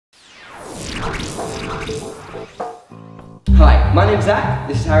Hi, my name's Zach,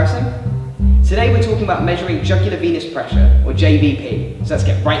 this is Harrison. Today we're talking about measuring jugular venous pressure, or JVP, so let's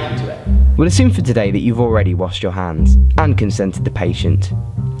get right into it. We'll assume for today that you've already washed your hands and consented the patient.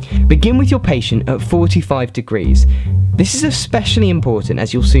 Begin with your patient at 45 degrees. This is especially important,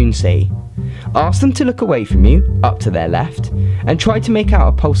 as you'll soon see. Ask them to look away from you, up to their left, and try to make out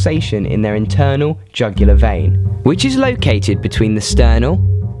a pulsation in their internal jugular vein, which is located between the sternal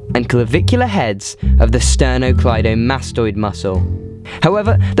and clavicular heads of the sternocleidomastoid muscle.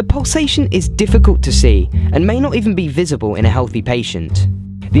 However, the pulsation is difficult to see and may not even be visible in a healthy patient.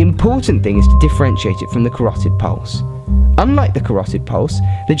 The important thing is to differentiate it from the carotid pulse. Unlike the carotid pulse,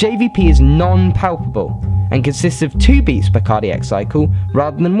 the JVP is non-palpable and consists of 2 beats per cardiac cycle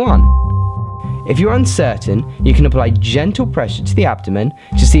rather than 1. If you're uncertain, you can apply gentle pressure to the abdomen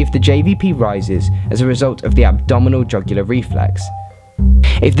to see if the JVP rises as a result of the abdominal jugular reflex.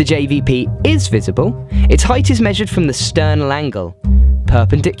 If the JVP is visible, its height is measured from the sternal angle,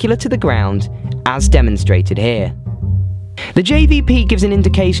 perpendicular to the ground, as demonstrated here. The JVP gives an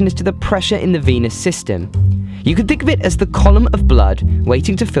indication as to the pressure in the venous system. You can think of it as the column of blood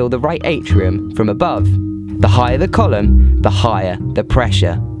waiting to fill the right atrium from above. The higher the column, the higher the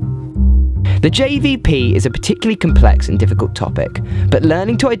pressure. The JVP is a particularly complex and difficult topic, but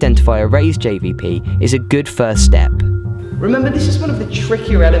learning to identify a raised JVP is a good first step. Remember, this is one of the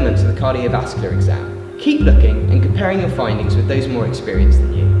trickier elements of the cardiovascular exam. Keep looking and comparing your findings with those more experienced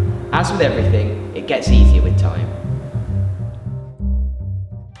than you. As with everything, it gets easier with time.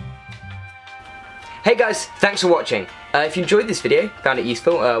 Hey guys, thanks for watching. If you enjoyed this video, found it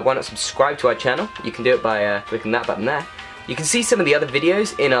useful, why not subscribe to our channel? You can do it by clicking that button there. You can see some of the other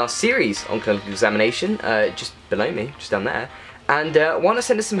videos in our series on clinical examination, just below me, just down there. And why not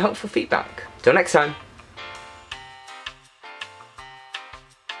send us some helpful feedback? Till next time.